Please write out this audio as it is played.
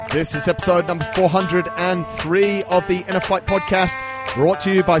This is episode number 403 of the Inner Fight podcast, brought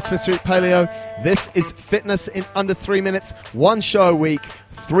to you by Smith Street Paleo. This is fitness in under 3 minutes, one show a week,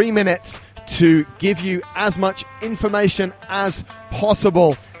 3 minutes to give you as much information as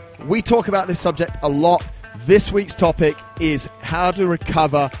possible. We talk about this subject a lot. This week's topic is how to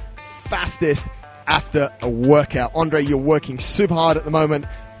recover fastest after a workout. Andre, you're working super hard at the moment.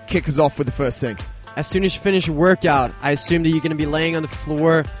 Kick us off with the first thing. As soon as you finish a workout, I assume that you're going to be laying on the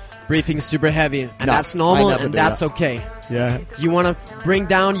floor, breathing super heavy. And that's normal, and that's okay. Yeah. You want to bring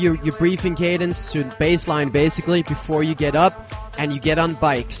down your breathing cadence to baseline, basically, before you get up and you get on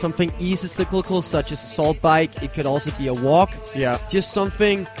bike. Something easy cyclical, such as a salt bike. It could also be a walk. Yeah. Just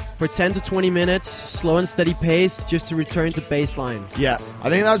something for 10 to 20 minutes, slow and steady pace, just to return to baseline. Yeah, I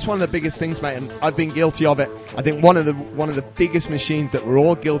think that's one of the biggest things, mate, and I've been guilty of it. I think one of the biggest machines that we're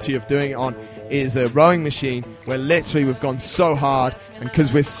all guilty of doing it on is a rowing machine, where literally we've gone so hard, and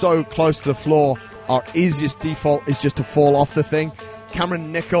because we're so close to the floor, our easiest default is just to fall off the thing.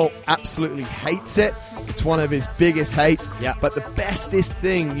 Cameron Nickel absolutely hates it. It's one of his biggest hates. Yeah. But the bestest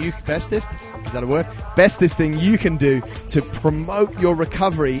thing bestest thing you can do to promote your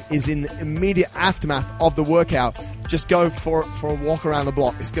recovery is in the immediate aftermath of the workout. Just go for a walk around the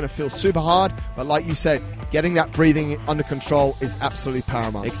block. It's going to feel super hard, but like you said, getting that breathing under control is absolutely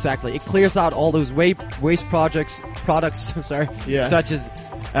paramount. Exactly. It clears out all those waste products, such as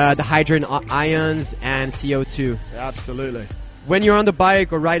the hydrogen ions and CO2. Absolutely. When you're on the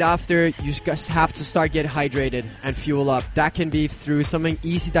bike or right after, you just have to start getting hydrated and fuel up. That can be through something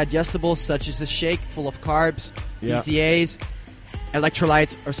easy digestible, such as a shake full of carbs, BCAAs,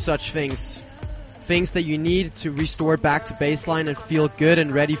 electrolytes, or such things. Things that you need to restore back to baseline and feel good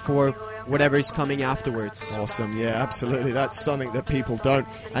and ready for whatever is coming afterwards. Awesome. Yeah, absolutely. That's something that people don't.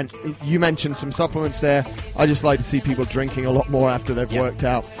 And you mentioned some supplements there. I just like to see people drinking a lot more after they've worked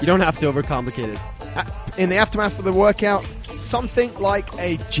out. You don't have to overcomplicate it. In the aftermath of the workout, something like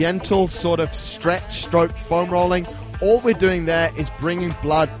a gentle sort of stretch stroke foam rolling. All we're doing there is bringing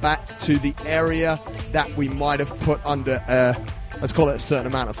blood back to the area that we might have put under let's call it a certain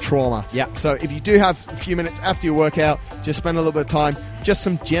amount of trauma. Yeah. So if you do have a few minutes after your workout, just spend a little bit of time. Just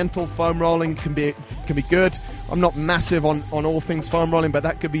some gentle foam rolling can be good. I'm not massive on all things foam rolling, but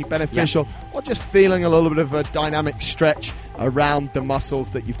that could be beneficial. Yeah. Or just feeling a little bit of a dynamic stretch around the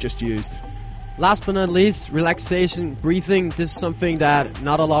muscles that you've just used. Last but not least, relaxation, breathing. This is something that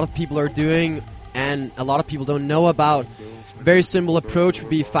not a lot of people are doing and a lot of people don't know about. Very simple approach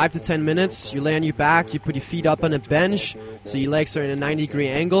would be 5 to 10 minutes. You lay on your back, you put your feet up on a bench, so your legs are in a 90-degree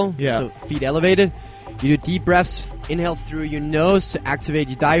angle, so feet elevated. You do deep breaths, inhale through your nose to activate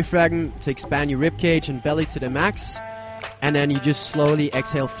your diaphragm, to expand your rib cage and belly to the max, and then you just slowly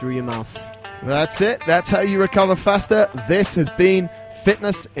exhale through your mouth. That's it. That's how you recover faster. This has been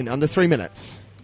Fitness in Under 3 Minutes.